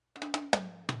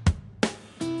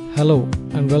Hello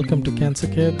and welcome to Cancer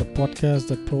Care, the podcast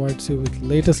that provides you with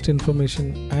latest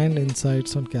information and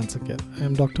insights on cancer care. I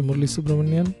am Dr. Murali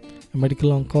Subramanian, a medical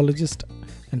oncologist,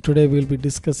 and today we'll be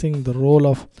discussing the role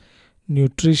of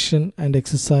nutrition and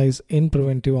exercise in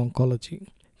preventive oncology.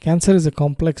 Cancer is a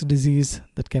complex disease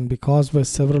that can be caused by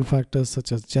several factors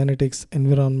such as genetics,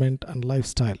 environment, and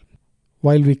lifestyle.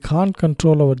 While we can't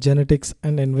control our genetics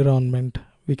and environment,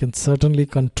 we can certainly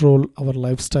control our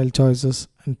lifestyle choices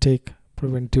and take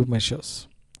preventive measures.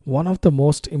 One of the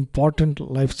most important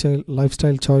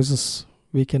lifestyle choices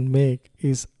we can make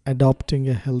is adopting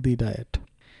a healthy diet.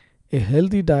 A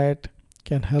healthy diet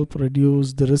can help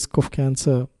reduce the risk of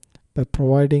cancer by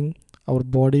providing our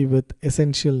body with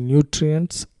essential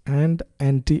nutrients and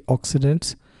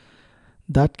antioxidants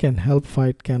that can help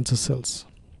fight cancer cells.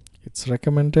 It's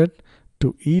recommended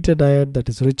to eat a diet that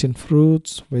is rich in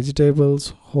fruits,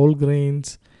 vegetables, whole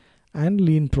grains, and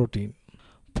lean protein.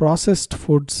 Processed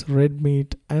foods, red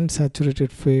meat, and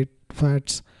saturated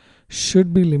fats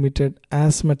should be limited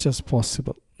as much as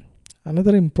possible.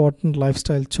 Another important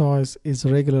lifestyle choice is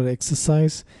regular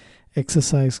exercise.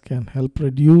 Exercise can help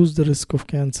reduce the risk of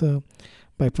cancer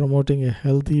by promoting a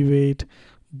healthy weight,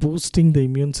 boosting the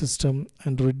immune system,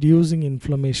 and reducing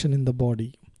inflammation in the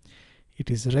body. It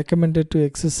is recommended to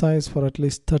exercise for at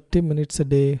least 30 minutes a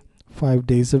day, 5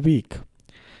 days a week.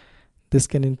 This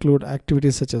can include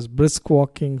activities such as brisk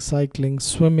walking, cycling,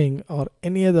 swimming, or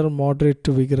any other moderate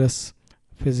to vigorous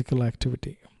physical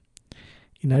activity.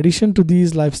 In addition to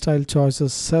these lifestyle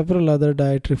choices, several other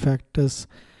dietary factors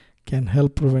can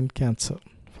help prevent cancer.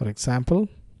 For example,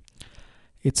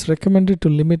 it's recommended to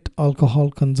limit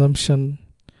alcohol consumption,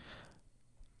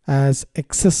 as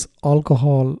excess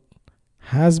alcohol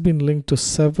has been linked to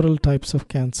several types of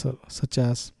cancer such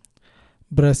as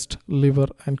breast, liver,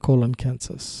 and colon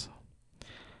cancers.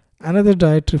 Another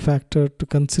dietary factor to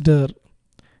consider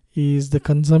is the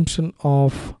consumption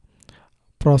of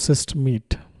processed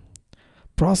meat.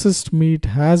 Processed meat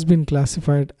has been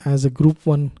classified as a group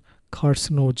 1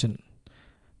 carcinogen.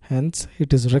 Hence,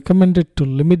 it is recommended to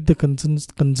limit the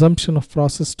consumption of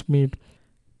processed meat.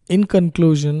 In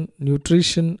conclusion,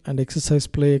 nutrition and exercise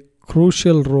play a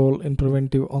crucial role in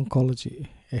preventive oncology.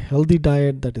 A healthy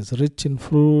diet that is rich in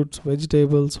fruits,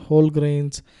 vegetables, whole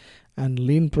grains, and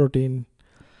lean protein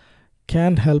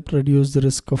can help reduce the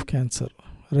risk of cancer.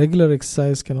 Regular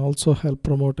exercise can also help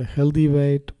promote a healthy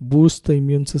weight, boost the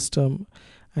immune system,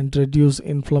 and reduce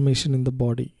inflammation in the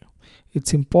body.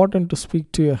 It's important to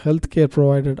speak to your healthcare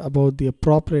provider about the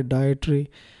appropriate dietary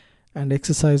and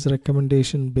exercise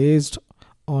recommendation based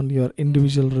on your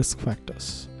individual risk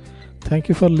factors. Thank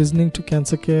you for listening to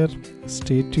Cancer Care.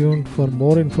 Stay tuned for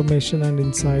more information and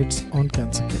insights on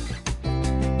cancer care.